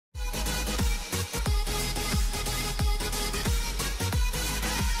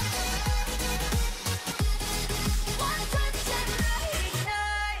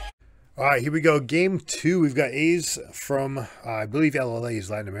All right, here we go. Game two. We've got A's from, I believe LLA is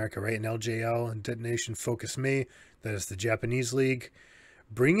Latin America, right? And LJL and Detonation Focus Me. That is the Japanese league.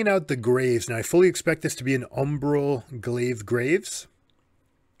 Bringing out the Graves. Now, I fully expect this to be an Umbral Glaive Graves.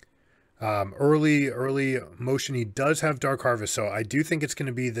 Early motion. He does have Dark Harvest, so I do think it's going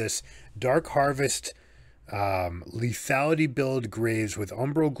to be this Dark Harvest lethality build Graves with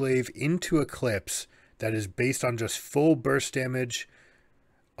Umbral Glaive into Eclipse that is based on just full burst damage.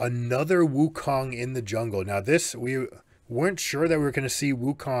 Another Wukong in the jungle. Now this, we weren't sure that we were going to see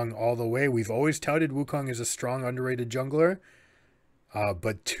Wukong all the way. We've always touted Wukong as a strong, underrated jungler.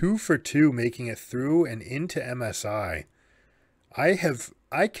 But 2 for 2 making it through and into MSI.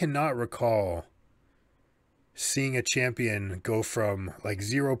 I cannot recall seeing a champion go from like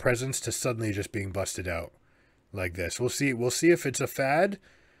 0 presence to suddenly just being busted out like this. We'll see if it's a fad.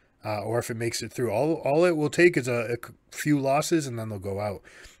 Or if it makes it through. All it will take is a few losses and then they'll go out.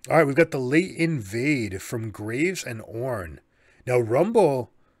 All right, we've got the late invade from Graves and Ornn. Now,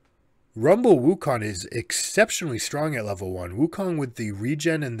 Rumble Wukong is exceptionally strong at level 1. Wukong with the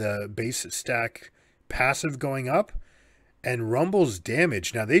regen and the base stack passive going up. And Rumble's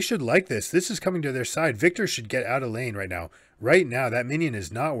damage. Now, they should like this. This is coming to their side. Victor should get out of lane right now. Right now, that minion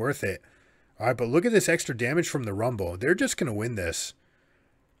is not worth it. All right, but look at this extra damage from the Rumble. They're just going to win this.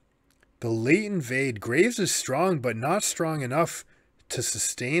 The late invade. Graves is strong, but not strong enough to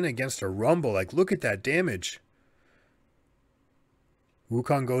sustain against a Rumble. Like, look at that damage.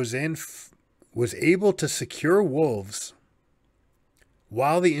 Wukong goes in, was able to secure Wolves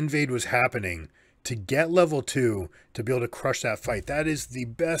while the invade was happening to get level 2 to be able to crush that fight. That is the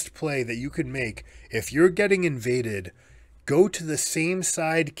best play that you could make. If you're getting invaded, go to the same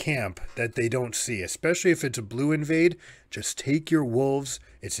side camp that they don't see, especially if it's a blue invade. Just take your Wolves.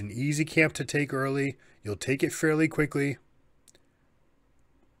 It's an easy camp to take early. You'll take it fairly quickly.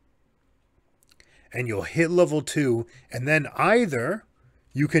 And you'll hit level 2. And then either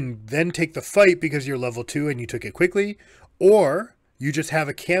you can then take the fight because you're level 2 and you took it quickly, or you just have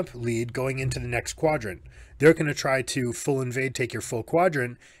a camp lead going into the next quadrant. They're going to try to full invade, take your full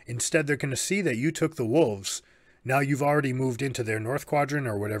quadrant. Instead, they're going to see that you took the Wolves. Now you've already moved into their north quadrant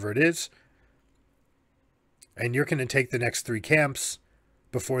or whatever it is. And you're going to take the next 3 camps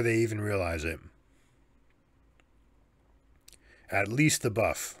before they even realize it. At least the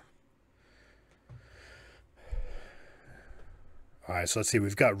buff. Alright, so let's see.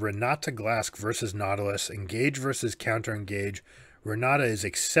 We've got Renata Glask versus Nautilus. Engage versus counter engage. Renata is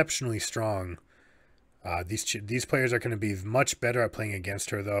exceptionally strong. These players are going to be much better at playing against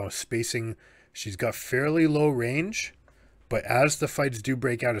her, though. Spacing, she's got fairly low range. But as the fights do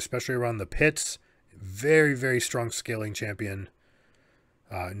break out, especially around the pits, very, very strong scaling champion.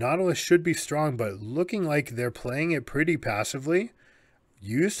 Nautilus should be strong, but looking like they're playing it pretty passively.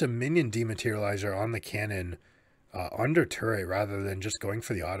 Used a minion dematerializer on the cannon under turret rather than just going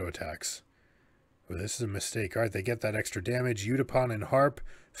for the auto attacks. Well, this is a mistake. All right, they get that extra damage. Udapon and Harp,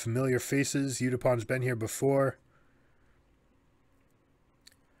 familiar faces. Udapon's been here before.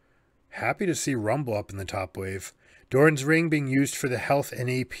 Happy to see Rumble up in the top wave. Doran's Ring being used for the health and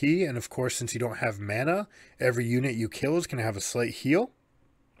AP, and of course, since you don't have mana, every unit you kill is going to have a slight heal.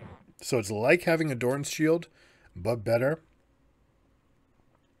 So it's like having a Doran's Shield, but better.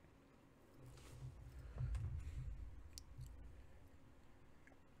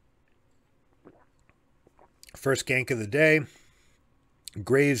 First gank of the day.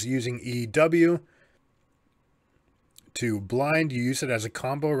 Graves using EW to blind. You use it as a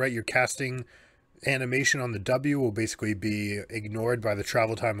combo, right? Your casting animation on the W will basically be ignored by the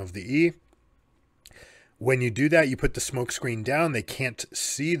travel time of the E. When you do that, you put the smoke screen down. They can't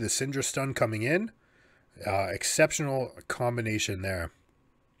see the Syndra stun coming in. Exceptional combination there.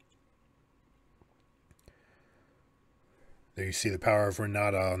 There you see the power of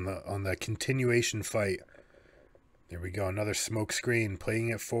Renata on the continuation fight. There we go, another smoke screen, playing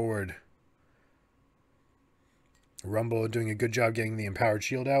it forward. Rumble doing a good job getting the empowered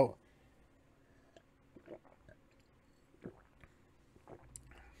shield out.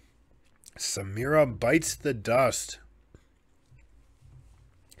 Samira bites the dust.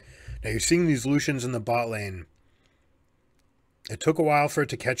 Now you're seeing these Lucians in the bot lane. It took a while for it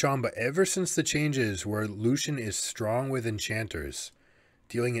to catch on, but ever since the changes where Lucian is strong with enchanters,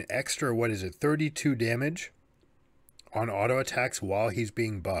 dealing an extra, 32 damage on auto attacks while he's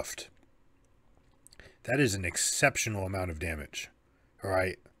being buffed. That is an exceptional amount of damage. All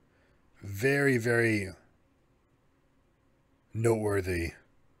right. Very, very noteworthy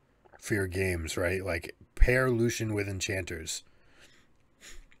for your games, right? Like, pair Lucian with enchanters.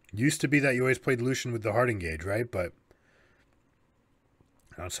 Used to be that you always played Lucian with the hard engage, right? But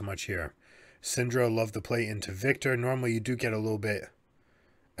Not so much here. Syndra love the play into Victor. Normally you do get a little bit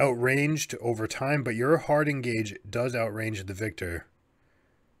outranged over time, but your hard engage does outrange the Victor.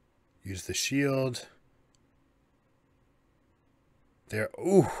 Use the shield. There.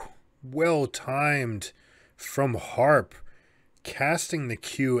 Ooh, well timed from Harp. Casting the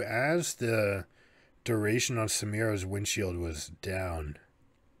Q as the duration on Samira's windshield was down.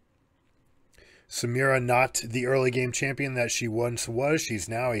 Samira, not the early game champion that she once was. She's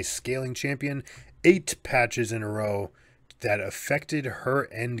now a scaling champion. 8 patches in a row that affected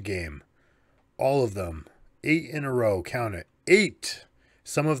her end game. All of them. 8 in a row. Count it. 8.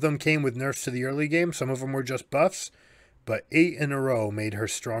 Some of them came with nerfs to the early game. Some of them were just buffs. But 8 in a row made her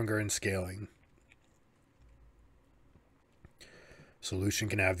stronger in scaling. So Lucian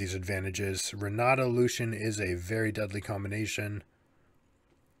can have these advantages. Renata Lucian is a very deadly combination.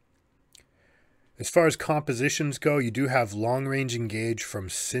 As far as compositions go, you do have long-range engage from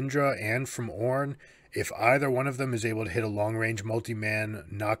Syndra and from Ornn. If either one of them is able to hit a long-range multi-man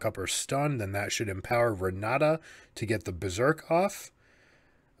knock-up or stun, then that should empower Renata to get the Berserk off.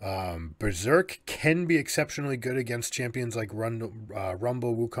 Berserk can be exceptionally good against champions like Rumble,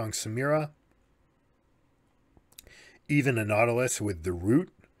 Wukong, Samira. Even a Nautilus with the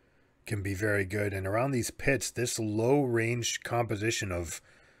root can be very good. And around these pits, this low-range composition of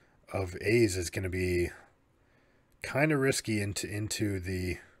A's is going to be kind of risky into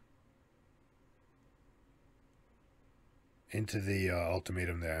the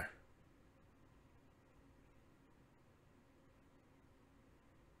ultimatum there.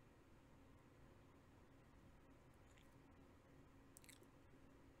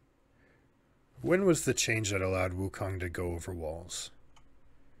 When was the change that allowed Wukong to go over walls?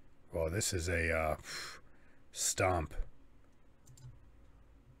 Well, this is a stomp.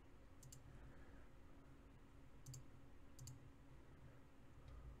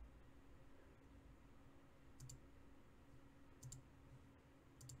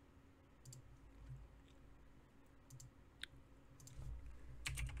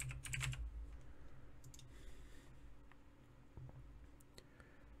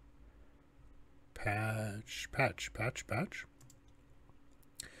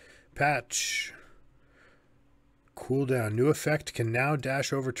 Patch. Cooldown. New effect can now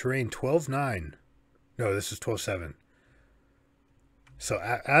dash over terrain. 12-9. No, this is 12-7. So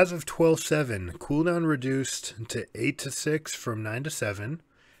as of 12-7, cooldown reduced to 8-6 from 9-7.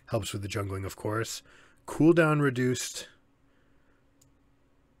 Helps with the jungling, of course. Cooldown reduced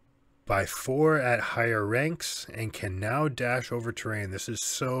by 4 at higher ranks and can now dash over terrain. This is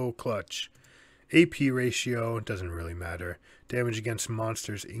so clutch. AP ratio doesn't really matter. Damage against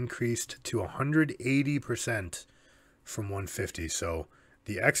monsters increased to 180% from 150. So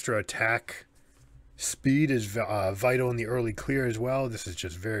the extra attack speed is vital in the early clear as well. This is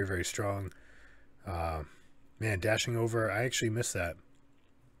just very, very strong. Man, dashing over, I actually missed that.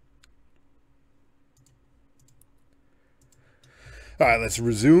 All right, let's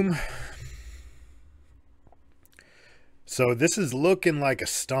resume. So this is looking like a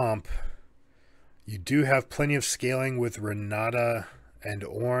stomp. You do have plenty of scaling with Renata and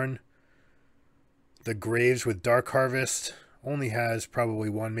Ornn. The Graves with Dark Harvest only has probably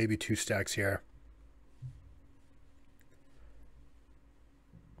 1, maybe 2 stacks here.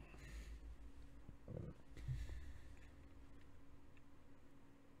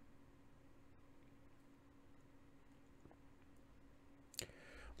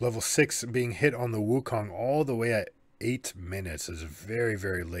 Level 6 being hit on the Wukong all the way at 8 minutes is very,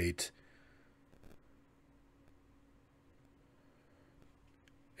 very late.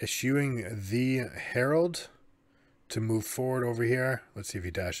 Eschewing the Herald to move forward over here. Let's see if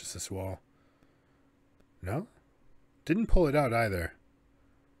he dashes this wall. No? Didn't pull it out either.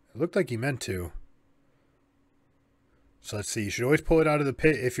 It looked like he meant to. So let's see. You should always pull it out of the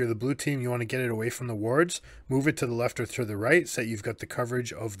pit. If you're the blue team, you want to get it away from the wards. Move it to the left or to the right so that you've got the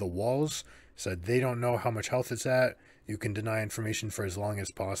coverage of the walls. So they don't know how much health it's at. You can deny information for as long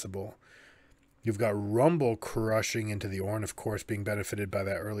as possible. You've got Rumble crushing into the Ornn, of course, being benefited by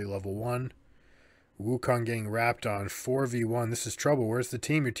that early level 1. Wukong getting wrapped on 4v1. This is trouble. Where's the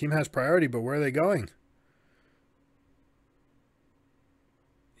team? Your team has priority, but where are they going?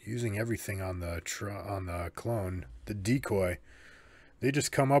 Using everything on the clone, the decoy. They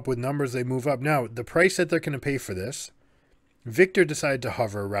just come up with numbers, they move up. Now, the price that they're going to pay for this, Victor decided to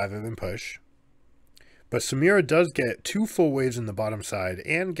hover rather than push. But Samira does get 2 full waves in the bottom side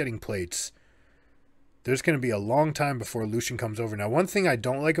and getting plates. There's going to be a long time before Lucian comes over. Now, one thing I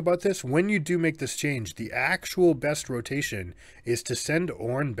don't like about this, when you do make this change, the actual best rotation is to send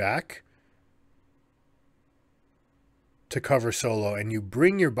Ornn back to cover solo, and you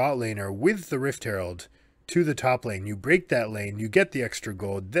bring your bot laner with the Rift Herald to the top lane. You break that lane, you get the extra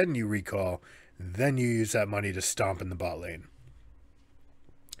gold, then you recall, then you use that money to stomp in the bot lane.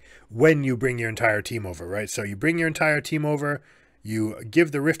 When you bring your entire team over, right? So you bring your entire team over, you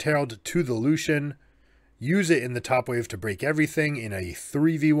give the Rift Herald to the Lucian, use it in the top wave to break everything in a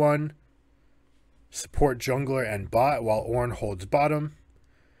 3v1, support jungler and bot while Ornn holds bottom.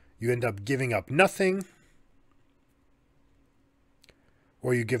 You end up giving up nothing,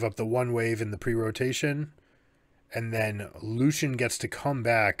 or you give up the one wave in the pre-rotation, and then Lucian gets to come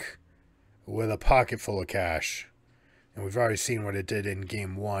back with a pocket full of cash. And we've already seen what it did in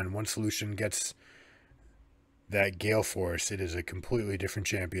game 1. Once Lucian gets that Gale Force, it is a completely different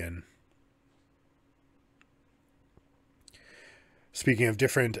champion. Speaking of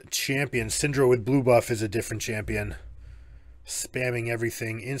different champions, Syndra with blue buff is a different champion. Spamming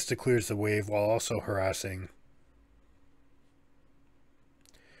everything, insta-clears the wave while also harassing.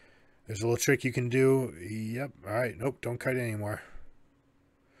 There's a little trick you can do. Yep. All right. Nope. Don't kite anymore.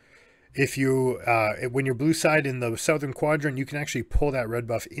 If you, when you're blue side in the southern quadrant, you can actually pull that red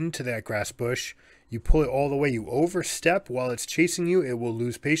buff into that grass bush. You pull it all the way. You overstep while it's chasing you. It will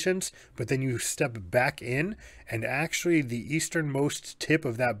lose patience, but then you step back in, and actually the easternmost tip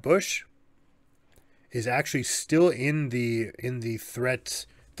of that bush is actually still in the threat,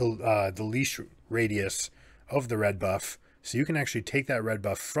 the leash radius of the red buff. So you can actually take that red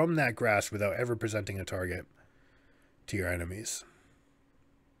buff from that grass without ever presenting a target to your enemies.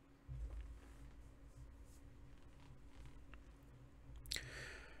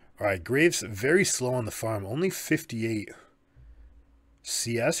 All right, Graves very slow on the farm, only 58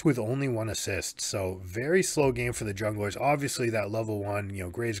 CS with only 1 assist. So very slow game for the junglers. Obviously that level 1,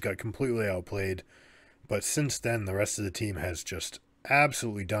 Graves got completely outplayed. But since then, the rest of the team has just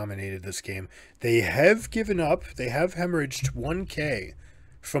absolutely dominated this game. They have given up. They have hemorrhaged 1k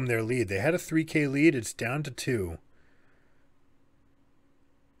from their lead. They had a 3k lead. It's down to 2.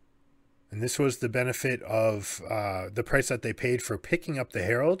 And this was the benefit of the price that they paid for picking up the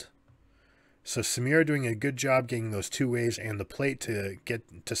Herald. So Samira doing a good job getting those 2 waves and the plate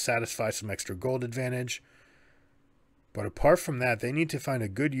to satisfy some extra gold advantage. But apart from that, they need to find a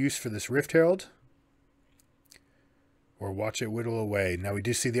good use for this Rift Herald, or watch it whittle away. Now we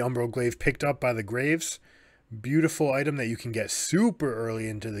do see the Umbral Glaive picked up by the Graves. Beautiful item that you can get super early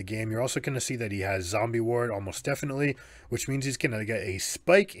into the game. You're also going to see that he has Zombie Ward almost definitely, which means he's going to get a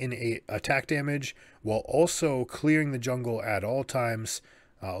spike in attack damage while also clearing the jungle at all times.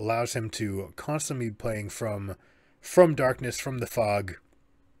 Allows him to constantly be playing from darkness, from the fog.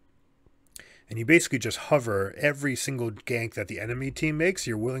 And you basically just hover every single gank that the enemy team makes.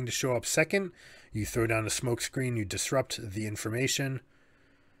 You're willing to show up second. You throw down a smoke screen. You disrupt the information.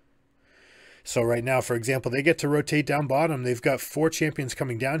 So right now, for example, they get to rotate down bottom. They've got 4 champions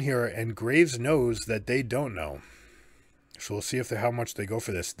coming down here, and Graves knows that they don't know. So we'll see how much they go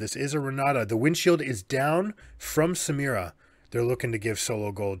for this. This is a Renata. The windshield is down from Samira. They're looking to give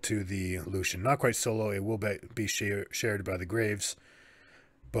solo gold to the Lucian. Not quite solo. It will be shared by the Graves.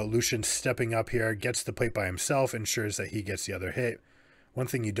 But Lucian stepping up here, gets the plate by himself, ensures that he gets the other hit. One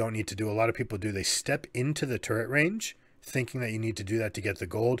thing you don't need to do, a lot of people do, they step into the turret range, thinking that you need to do that to get the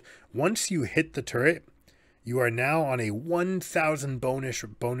gold. Once you hit the turret, you are now on a 1,000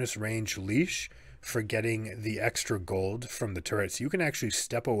 bonus range leash for getting the extra gold from the turret. So you can actually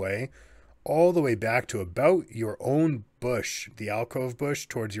step away all the way back to about your own bush, the alcove bush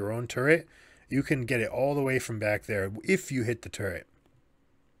towards your own turret. You can get it all the way from back there if you hit the turret.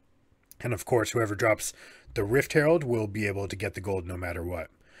 And of course, whoever drops the Rift Herald will be able to get the gold no matter what.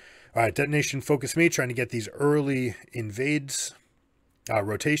 All right, Detonation Focus Me, trying to get these early invades,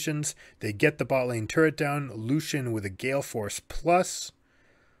 rotations. They get the bot lane turret down. Lucian with a Gale Force plus,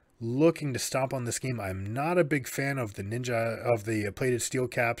 looking to stomp on this game. I'm not a big fan of the plated steel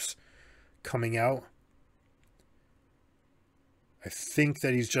caps coming out. I think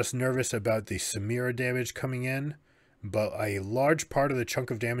that he's just nervous about the Samira damage coming in. But a large part of the chunk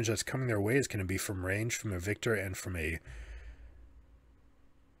of damage that's coming their way is going to be from range, from a Victor, and from a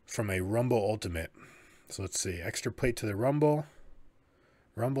Rumble ultimate. So let's see. Extra plate to the Rumble.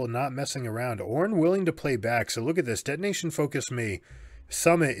 Rumble not messing around. Ornn willing to play back. So look at this. Detonation Focus Me.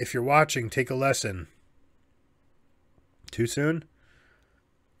 Summit, if you're watching, take a lesson. Too soon?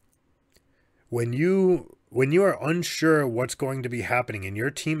 When you are unsure what's going to be happening and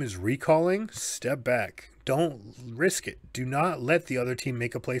your team is recalling, step back. Don't risk it. Do not let the other team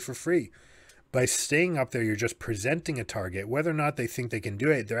make a play for free. By staying up there, you're just presenting a target. Whether or not they think they can do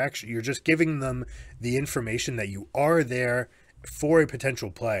it, you're just giving them the information that you are there for a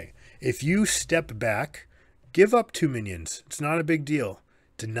potential play. If you step back, Give up 2 minions. It's not a big deal.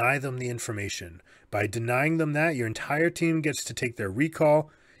 Deny them the information. By denying them that, your entire team gets to take their recall.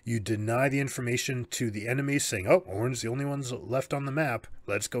 You deny the information to the enemies, saying, oh, Orange's the only ones left on the map.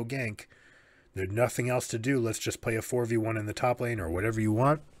 Let's go gank. There's nothing else to do. Let's just play a 4v1 in the top lane or whatever you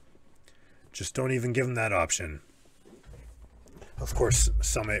want. Just don't even give them that option. Of course,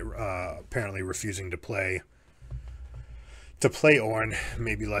 Summit apparently refusing to play Ornn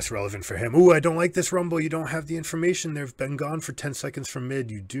may be less relevant for him. Ooh, I don't like this Rumble. You don't have the information. They've been gone for 10 seconds from mid.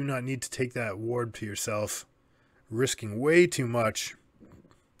 You do not need to take that ward to yourself. Risking way too much.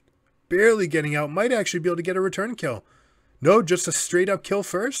 Barely getting out. Might actually be able to get a return kill. No, just a straight up kill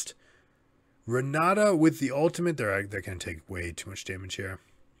first. Renata with the ultimate. They're going to take way too much damage here.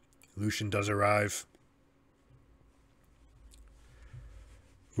 Lucian does arrive.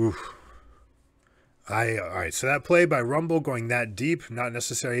 Ooh. Alright, so that play by Rumble going that deep, not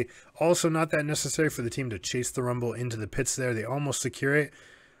necessary. Also not that necessary for the team to chase the Rumble into the pits there. They almost secure it.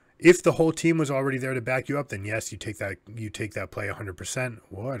 If the whole team was already there to back you up, then yes, you take that play 100%.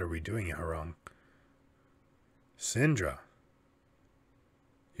 What are we doing here wrong? Syndra.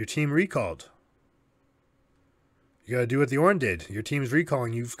 Your team recalled. You got to do what the Ornn did. Your team's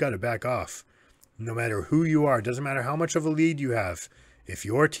recalling. You've got to back off. No matter who you are. Doesn't matter how much of a lead you have. If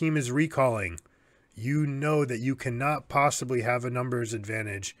your team is recalling, you know that you cannot possibly have a numbers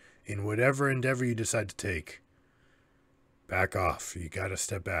advantage in whatever endeavor you decide to take. Back off. You got to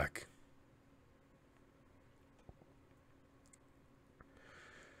step back.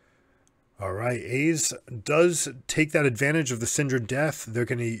 All right, A's does take that advantage of the Syndra death. They're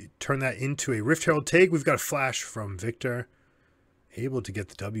going to turn that into a Rift Herald take. We've got a flash from Victor. Able to get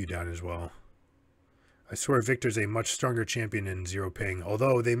the W down as well. I swear Victor's a much stronger champion in 0 ping.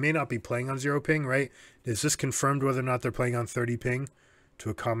 Although they may not be playing on 0 ping, right? Is this confirmed whether or not they're playing on 30 ping to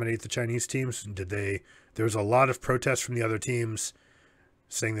accommodate the Chinese teams? There was a lot of protests from the other teams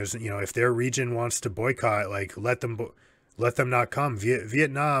saying if their region wants to boycott, like let them not come.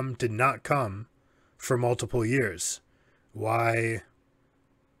 Vietnam did not come for multiple years. Why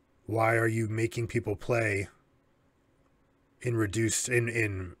are you making people play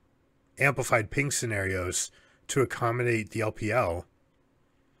in amplified ping scenarios to accommodate the LPL?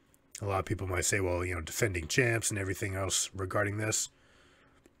 A lot of people might say, well, defending champs and everything else regarding this.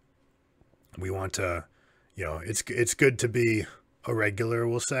 We want to, it's good to be a regular,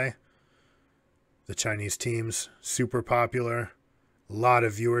 we'll say. The Chinese teams, super popular, a lot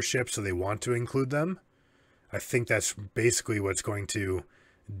of viewership, so they want to include them. I think that's basically what's going to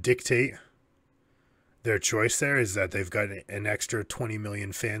dictate their choice there, is that they've got an extra 20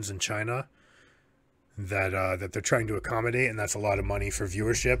 million fans in China that they're trying to accommodate, and that's a lot of money for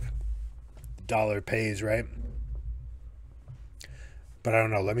viewership. Dollar pays, right? But I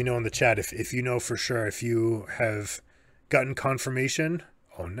don't know. Let me know in the chat if you know for sure, if you have gotten confirmation.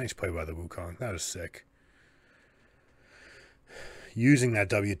 Oh, nice play by the Wukong. That is sick. Using that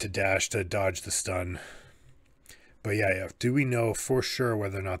W to dash to dodge the stun. But yeah, do we know for sure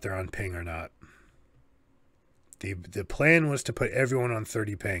whether or not they're on ping or not? The plan was to put everyone on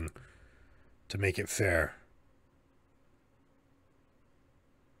 30 ping to make it fair.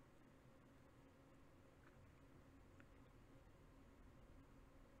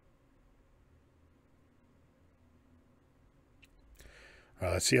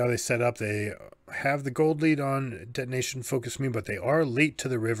 Let's see how they set up. They have the gold lead on Detonation Focus Me, but they are late to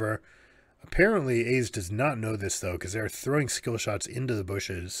the river. Apparently, A's does not know this, though, because they're throwing skill shots into the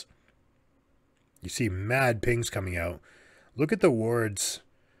bushes. You see mad pings coming out. Look at the wards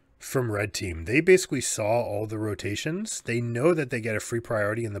from Red Team. They basically saw all the rotations. They know that they get a free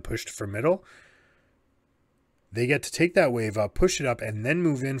priority in the push for middle. They get to take that wave up, push it up, and then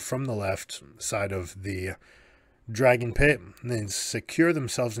move in from the left side of the Dragon Pit, and then secure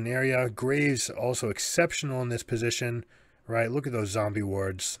themselves an area. Graves also exceptional in this position, right? Look at those zombie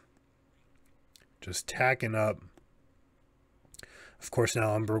wards. Just tacking up. Of course,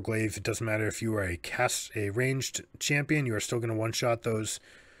 now Umbral Glaive, it doesn't matter if you are a ranged champion, you are still going to one-shot those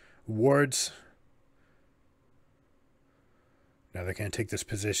wards. Now they're going to take this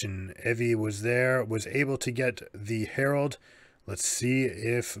position. Evie was there, was able to get the Herald. Let's see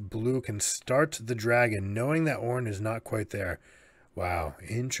if Blue can start the Dragon, knowing that Ornn is not quite there. Wow,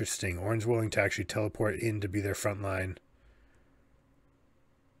 interesting. Ornn's willing to actually teleport in to be their front line.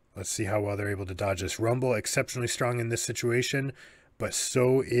 Let's see how well they're able to dodge this. Rumble exceptionally strong in this situation, but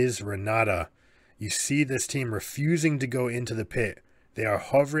so is Renata. You see this team refusing to go into the pit. They are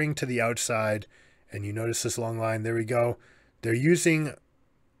hovering to the outside, and you notice this long line. There we go. They're using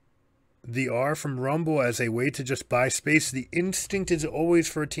the R from Rumble as a way to just buy space. The instinct is always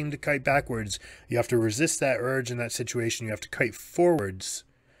for a team to kite backwards. You have to resist that urge in that situation. You have to kite forwards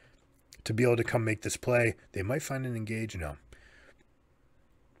to be able to come make this play. They might find an engage now.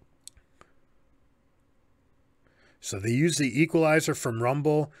 So they use the equalizer from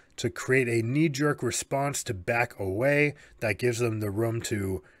Rumble to create a knee-jerk response to back away. That gives them the room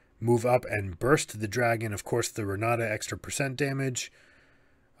to move up and burst the dragon. Of course, the Renata extra % damage.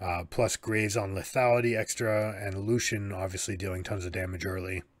 Plus Graves on lethality extra, and Lucian obviously dealing tons of damage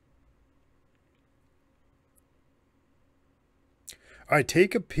early. Alright,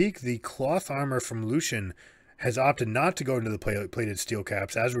 take a peek. The cloth armor from Lucian has opted not to go into the plated steel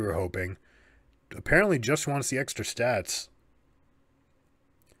caps as we were hoping. Apparently just wants the extra stats.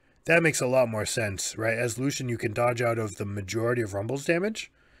 That makes a lot more sense, right? As Lucian, you can dodge out of the majority of Rumble's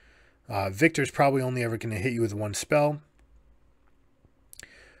damage. Victor's probably only ever going to hit you with one spell.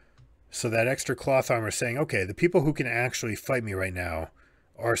 So that extra cloth armor is saying, okay, the people who can actually fight me right now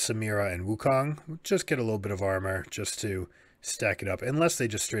are Samira and Wukong. Just get a little bit of armor just to stack it up, unless they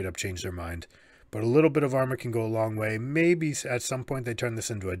just straight up change their mind. But a little bit of armor can go a long way. Maybe at some point they turn this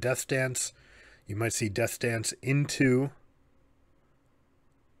into a Death Dance. You might see Death Dance into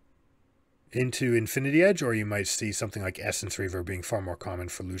Infinity Edge, or you might see something like Essence Reaver being far more common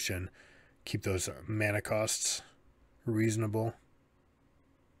for Lucian. Keep those mana costs reasonable.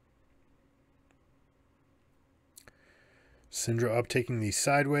 Syndra up taking these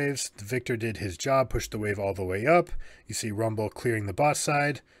side waves. Victor did his job, pushed the wave all the way up. You see Rumble clearing the bot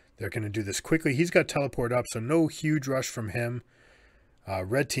side. They're going to do this quickly. He's got teleport up, so no huge rush from him.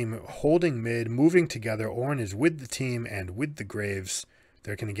 Red team holding mid, moving together. Ornn is with the team and with the Graves.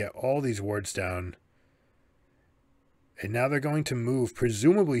 They're going to get all these wards down. And now they're going to move,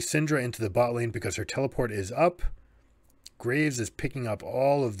 presumably Syndra into the bot lane because her teleport is up. Graves is picking up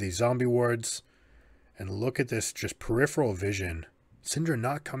all of the zombie wards. And look at this, just peripheral vision. Syndra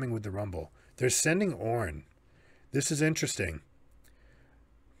not coming with the Rumble. They're sending Ornn. This is interesting.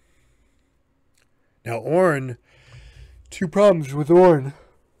 Now Ornn, two problems with Ornn.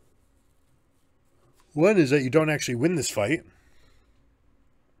 One is that you don't actually win this fight.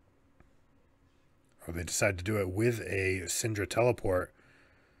 Or they decide to do it with a Syndra teleport.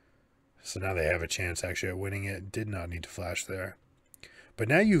 So now they have a chance actually at winning it. Did not need to flash there. But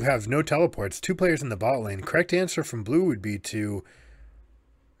now you have no teleports, 2 players in the bot lane. Correct answer from blue would be to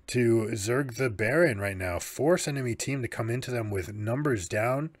Zerg the Baron right now. Force enemy team to come into them with numbers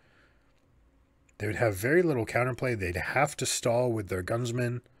down. They would have very little counterplay. They'd have to stall with their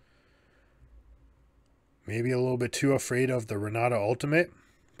gunsmen. Maybe a little bit too afraid of the Renata ultimate.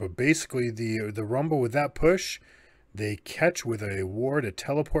 But basically the Rumble with that push, they catch with a ward, a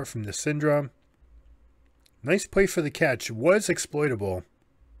teleport from the Syndra. Nice play for the catch. Was exploitable.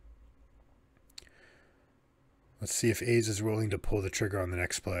 Let's see if AZE is willing to pull the trigger on the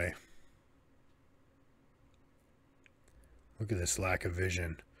next play. Look at this lack of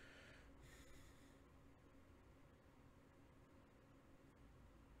vision.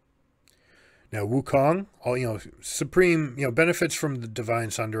 Now Wukong, supreme, benefits from the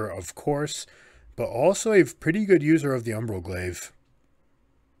Divine Sunder, of course, but also a pretty good user of the Umbral Glaive.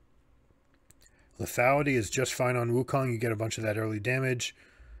 Lethality is just fine on Wukong. You get a bunch of that early damage.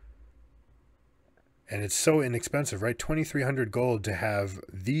 And it's so inexpensive, right? 2,300 gold to have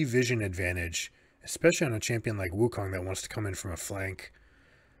the vision advantage, especially on a champion like Wukong that wants to come in from a flank.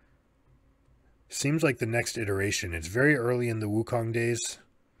 Seems like the next iteration. It's very early in the Wukong days.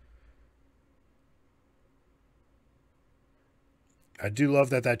 I do love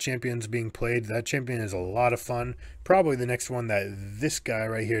that champion's being played. That champion is a lot of fun. Probably the next one that this guy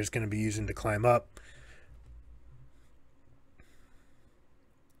right here is going to be using to climb up.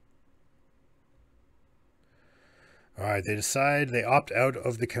 All right, they decide they opt out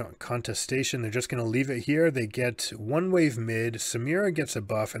of the contestation. They're just going to leave it here. They get one wave mid. Samira gets a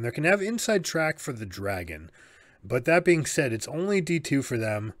buff, and they're going to have inside track for the dragon. But that being said, it's only D2 for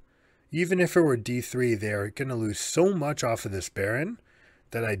them. Even if it were D3, they're going to lose so much off of this Baron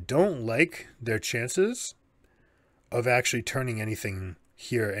that I don't like their chances of actually turning anything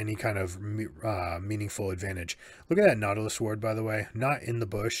here, any kind of meaningful advantage. Look at that Nautilus ward, by the way. Not in the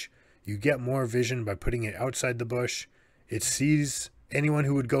bush. You get more vision by putting it outside the bush. It sees anyone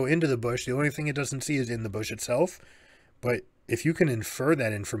who would go into the bush. The only thing it doesn't see is in the bush itself. But if you can infer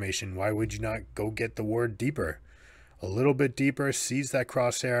that information, why would you not go get the ward deeper? A little bit deeper, sees that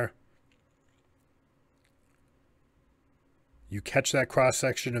crosshair. You catch that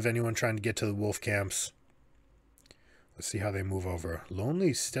cross-section of anyone trying to get to the wolf camps. Let's see how they move over.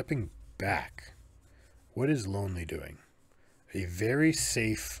 Lonely stepping back. What is Lonely doing? A very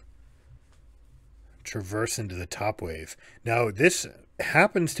safe traverse into the top wave. Now, this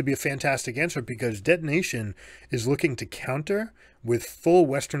happens to be a fantastic answer because Detonation is looking to counter with full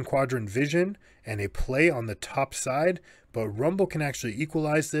Western Quadrant vision and a play on the top side, but Rumble can actually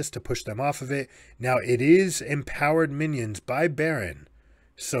equalize this to push them off of it. Now, it is empowered minions by Baron,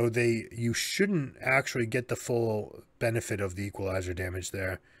 so you shouldn't actually get the full benefit of the equalizer damage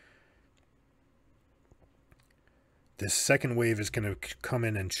there. This second wave is going to come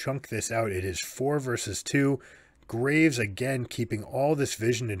in and chunk this out. It is 4 versus 2. Graves, again, keeping all this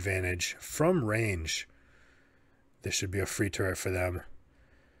vision advantage from range. This should be a free turret for them.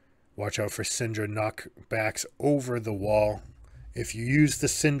 Watch out for Syndra knockbacks over the wall. If you use the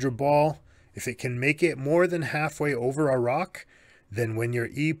Syndra ball, if it can make it more than halfway over a rock, then when your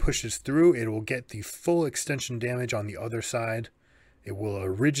E pushes through, it will get the full extension damage on the other side. It will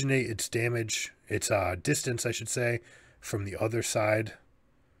originate its damage, its distance, I should say, from the other side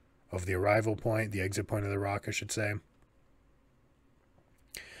of the arrival point, the exit point of the rock, I should say.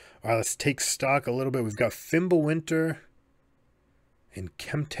 All right, let's take stock a little bit. We've got Fimbulwinter and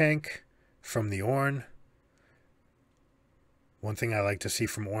Chemtank from the Ornn. One thing I like to see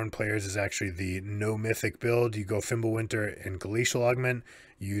from Ornn players is actually the no mythic build. You go Fimbulwinter and Glacial Augment.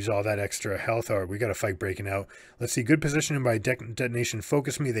 You use all that extra health. All right, we got a fight breaking out. Let's see. Good positioning by Detonation.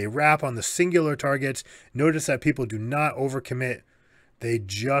 Focus me. They wrap on the singular targets. Notice that people do not overcommit. They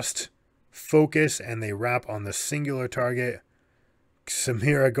just focus and they wrap on the singular target.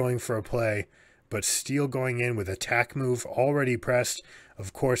 Samira going for a play, but Steel going in with attack move already pressed.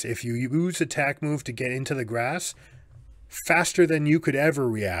 Of course, if you use attack move to get into the grass, faster than you could ever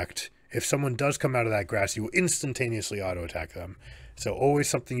react, if someone does come out of that grass, you will instantaneously auto attack them. So always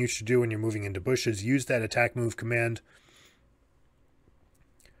something you should do when you're moving into bushes. Use that attack move command.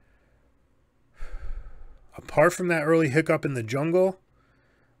 Apart from that early hiccup in the jungle,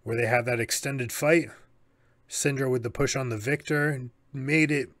 where they have that extended fight, Syndra with the push on the Victor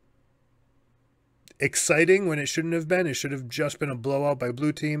made it exciting when it shouldn't have been. It should have just been a blowout by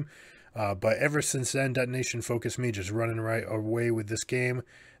blue team. But ever since then, Detonation Focus Me just running right away with this game.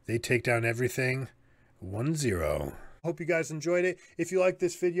 They take down everything 1-0. Hope you guys enjoyed it. If you like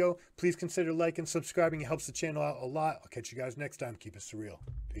this video, please consider liking and subscribing. It helps the channel out a lot. I'll catch you guys next time. Keep it surreal.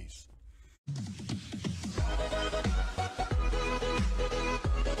 Peace.